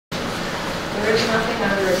There is nothing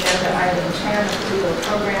under agenda item 10, approval of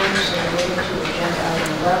programs, and we're moving to agenda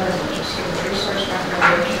item 11, which is human resource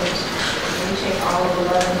recommendations. We take all of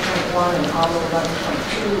 11.1 and all of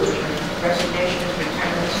 11.2, which are resignations,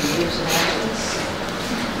 retirements, and leaves of absence.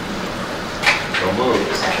 So moved.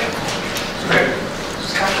 Second. Second.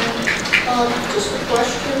 Discussion. Just a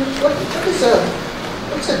question.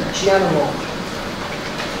 What's a general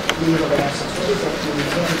leave of absence? What does that mean?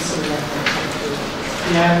 I haven't seen that one.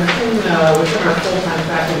 Yeah, within our full-time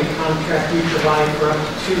faculty contract, we provide for up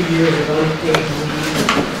to 2 years of unpaid leave.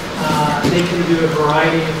 They can do a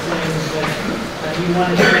variety of things, but we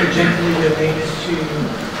want to very gently related to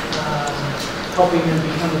helping them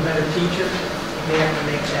become a better teacher. They have to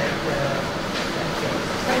make that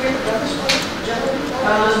case. Have you ever done this one generally?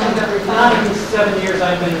 Not in the 7 years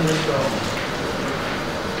I've been in this role.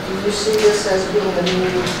 Do you see this as being a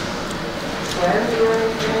new trend or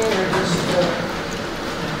anything, or just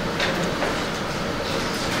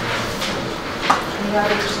Any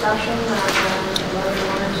other discussion on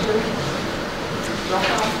 11.1 and 2? Roll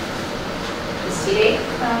call. Ms. Seedy?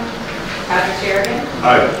 Dr. Sheridan?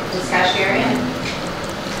 Aye. Ms. Kashmirian?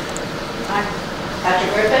 Aye. Dr.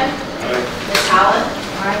 Griffin? Aye. Ms. Holland?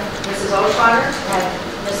 Aye. Mrs. Oshwater?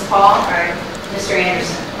 Ms. Paul? Mr.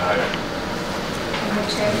 Anderson? Aye. And we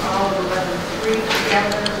take all of 11.3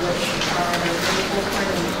 together, which are full-time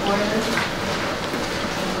employment.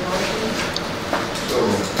 Any motion? So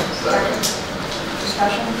moved. Second.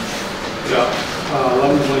 Discussion? Yeah,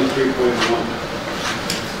 11.3.1.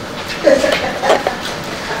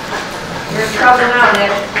 You're in trouble now,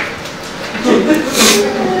 Nick.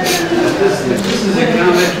 This is a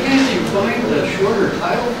comment. Can't you find a shorter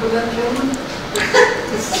title for that gentleman?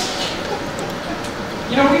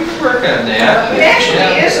 You know, we could work on that. It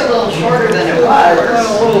actually is a little shorter than it was.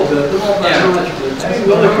 Well, a little bit, not by Yeah. how much. Hey,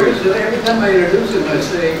 Willikers, every time I introduce him, I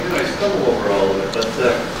say, I stumble over all of it, but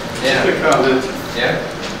Yeah. just a comment. Yeah.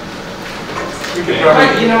 We could Right,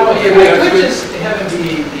 probably, you know, if I could just have him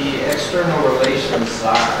be the external relations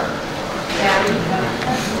czar. Yeah.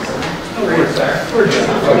 We're just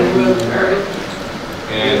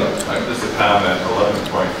And just a comment,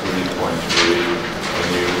 11.3.3, when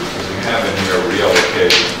you have in here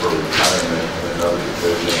reallocation for retirement in another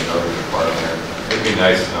division, another department, it'd be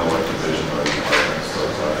nice to know what division or departments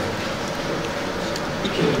those are.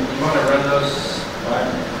 You want to run those by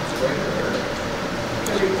me?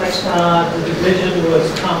 The replacement. The division was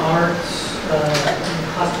Com Arts,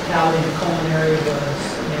 hospitality and culinary was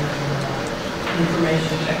in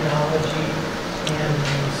information technology, and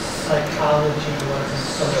psychology was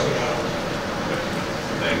sociology.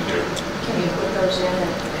 Thank you. Can you put those in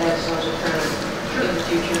as those occur in the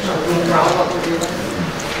future so we know what we're doing?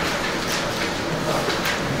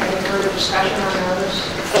 Any further discussion on those?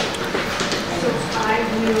 So five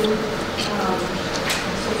new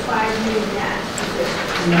net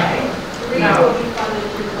positions, No. right? Three No. will be funded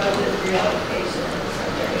through budget reallocation, so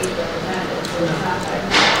they're eight recommended, so it's not five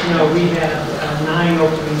new. No, we have 9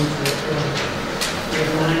 openings that we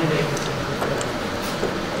have 9 vacancies.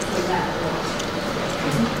 So that will.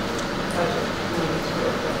 Budget meetings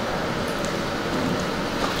were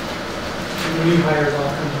And the new hires all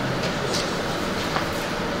come in.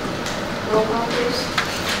 roll call, please.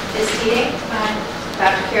 Ms. Seedy?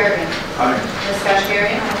 Dr. Kerrigan? Aye. Ms.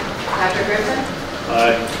 Kashmirian? Dr. Griffin?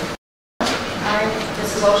 Aye. Aye.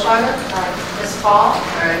 Mrs. Oshwater? Ms. Paul?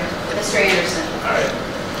 Mr. Anderson? Aye.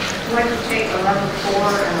 I'd like to take 11.4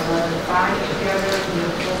 and 11.5 together. Can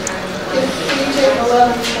you take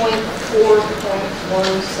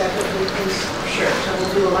 11.4.1 separately, please? Sure. So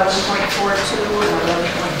we'll do 11.42 and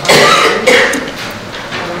 11.53.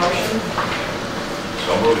 Have a motion?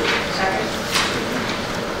 So moved. Second.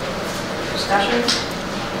 Discussion?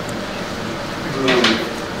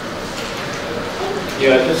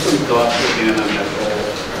 Yeah, just some thoughts again on that whole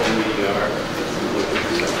OER. If you look at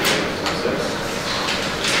the success,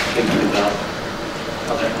 thinking about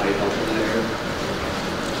how that might help in there.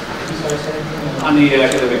 I'm sorry, say that again. On the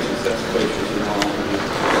academic success coaches and all,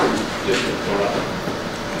 just a thought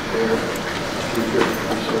there. Future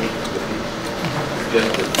research would be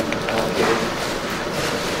suggested and allocated.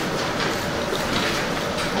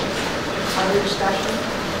 Other discussion?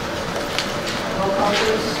 Roll call,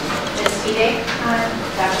 please. Ms. Seedy?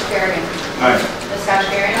 Dr. Kerrigan? Aye. Ms.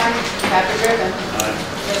 Kashmirian? Dr. Griffin? Aye.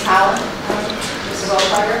 Ms. Holland? Mrs.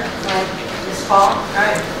 Oshwater? Ms. Paul?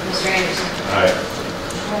 Mr. Anderson? Aye. I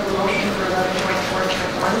have a motion for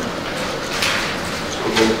 11.4.1. So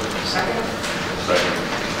moved. Second. Second.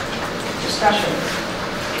 Discussion.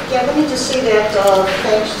 Yeah, let me just say that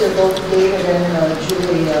thanks to both David and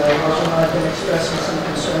Julie, I've been expressing some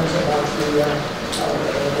concerns about the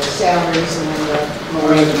salaries and,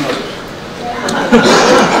 More than others.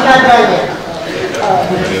 not done yet.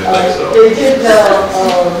 They did,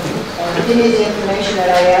 give me the information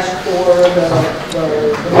that I asked for, the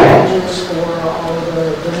ranges for all of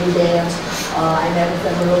the new bands. I met with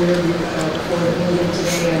them earlier before the meeting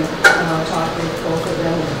today and talked with both of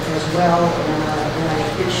them as well. And I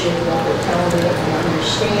appreciate what they're telling me, I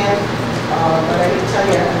understand. But I can tell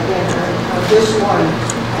you, again, on this one,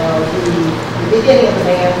 the beginning of the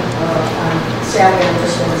band on salary on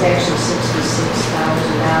this one was actually $66,000,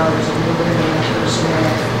 and we were in a person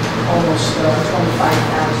at almost $25,000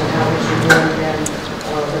 more than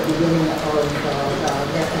the beginning of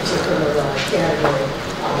that particular category.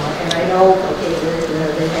 And I know, okay,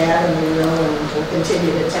 they have and they will and will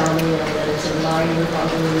continue to tell me that it's in line with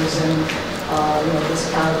others and, this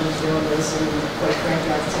college is doing this, and quite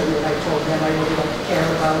frankly, I'll tell you, I told them I really don't care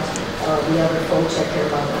about the other folks, I care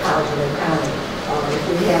about the college and the county. If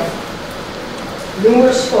we have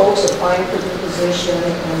numerous folks applying for the position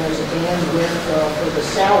and there's a bandwidth for the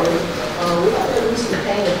salary, we ought to at least be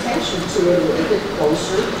paying attention to it a little bit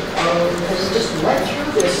closer, because we just went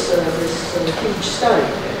through this huge study.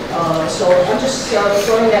 So I'm just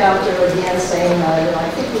throwing that out there again, saying I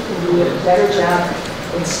think we can do a better job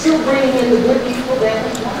in still bringing in the good people that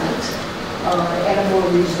we want at a more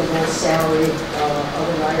reasonable salary.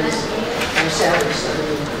 Otherwise, our salary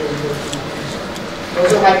study is working.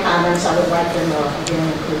 Those are my comments. I would like them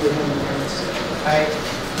again included in the minutes. I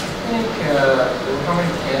think, there were how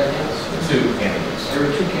many candidates? 2 candidates. There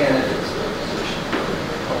were 2 candidates for the position.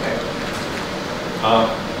 Okay.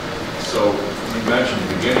 So you mentioned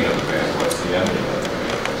the beginning of the band. What's the ending of the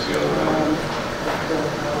band? What's the other end?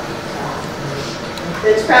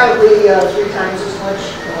 It's probably 3 times as much,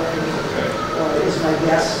 is my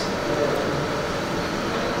guess.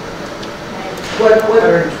 What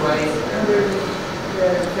 120.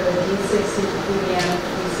 For the D60 PM,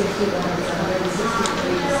 D61 is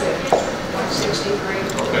 163.6. 163.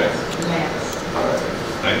 Okay. Max. All right.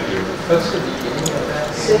 Thank you. What's the beginning of that?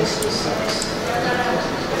 66.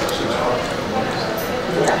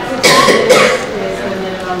 Yeah. Is the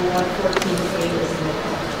minimum 114.8 is the minimum.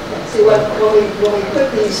 See, when we put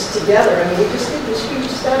these together, I mean, we just did this huge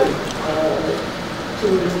study to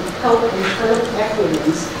help internal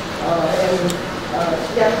equities.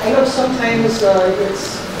 Yeah, I know sometimes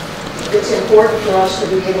it's important for us to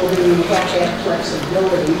be able to have that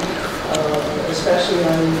flexibility, especially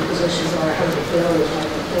on positions that are hard to fill, like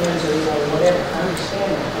plans or whatever. I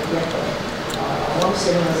understand that. I get that. All I'm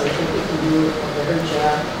saying is I think we can do a better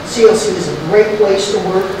job. CLC is a great place to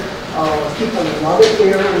work. People love it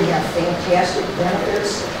here. We have fantastic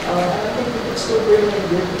benefits. I think we can still bring in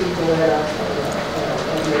good people at a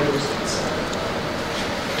great distance.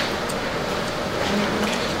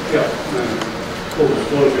 Yeah, full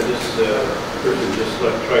disclosure, this person just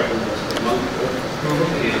left Triton last month, and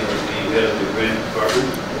he head of the grant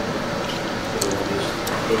department. So we'll just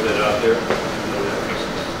throw that out there.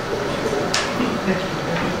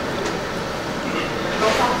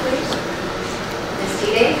 Roll call, please. Ms.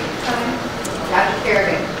 Teague? Aye. Dr.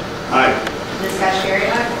 Kerrigan? Aye. Ms.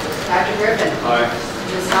 Kashmiri? Aye. Dr. Griffin? Aye.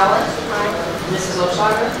 Ms. Howland? Aye. Mrs.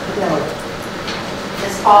 O'Shaughnessy? No.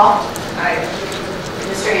 Ms. Paul? Aye.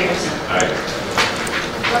 Mr. Anderson? Aye.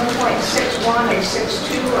 1.61 and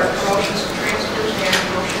 62 are promotions and transfers. May I have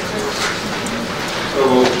a motion, please?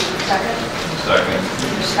 So moved. Second. Second.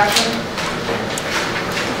 Discussion.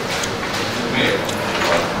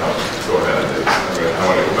 Go ahead. I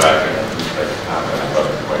want to go back and make a comment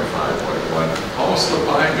about 0.5.1. Almost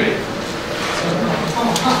slipped behind me.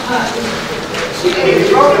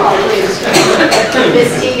 Roll call, please.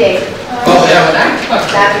 Ms. Teague? Oh, yeah,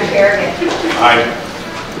 Dr. Kerrigan? Aye.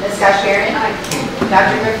 Ms. Kashmiri? Aye.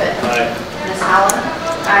 Dr. Griffin? Aye. Ms. Howland?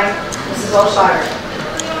 Aye. Mrs. O'Shaughnessy?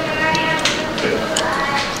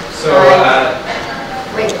 So,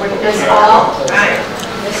 Wait, Ms. Paul? Aye.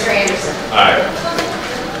 Mr. Anderson? Aye.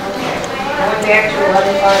 Okay. Going back to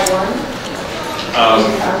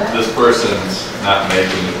 1151. This person's not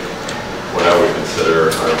making what I would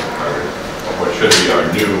consider what should be our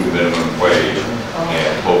new minimum wage.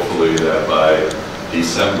 And hopefully that by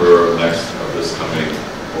December of this coming,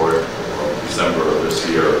 or December of this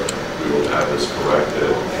year, we will have this corrected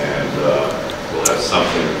and we'll have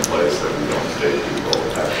something in place that we don't take people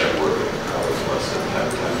at work in hours less than 10 an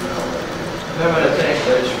hour. I want to thank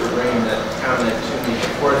Rich for bringing that comment to me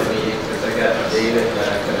before the meeting, because I got the data and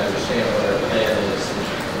I can understand what our plan is.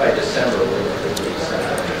 By December, we're going to be set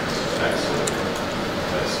up. Excellent.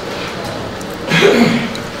 Excellent.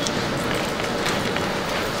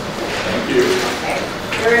 Thank you. Okay.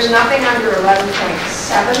 There is nothing under 11.7,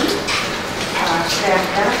 staff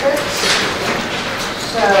benefits. benefits.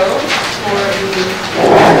 So, for the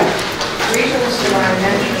reasons that I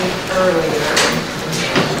mentioned earlier,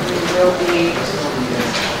 we will be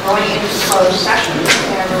going into closed session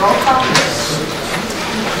and roll call this.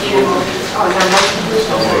 Oh, no, motion, please,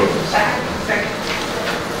 second.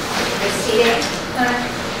 Ms. Keating?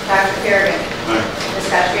 Dr. Kerrigan? Ms.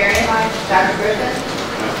 Kashmirian? Dr. Griffin?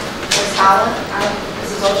 Ms. Holland?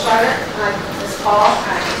 Mrs. Goldschlager? Ms. Paul?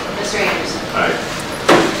 Mr. Anderson? Aye.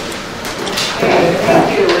 Okay, thank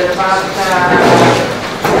you. In about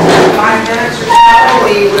 5 minutes or so,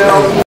 we will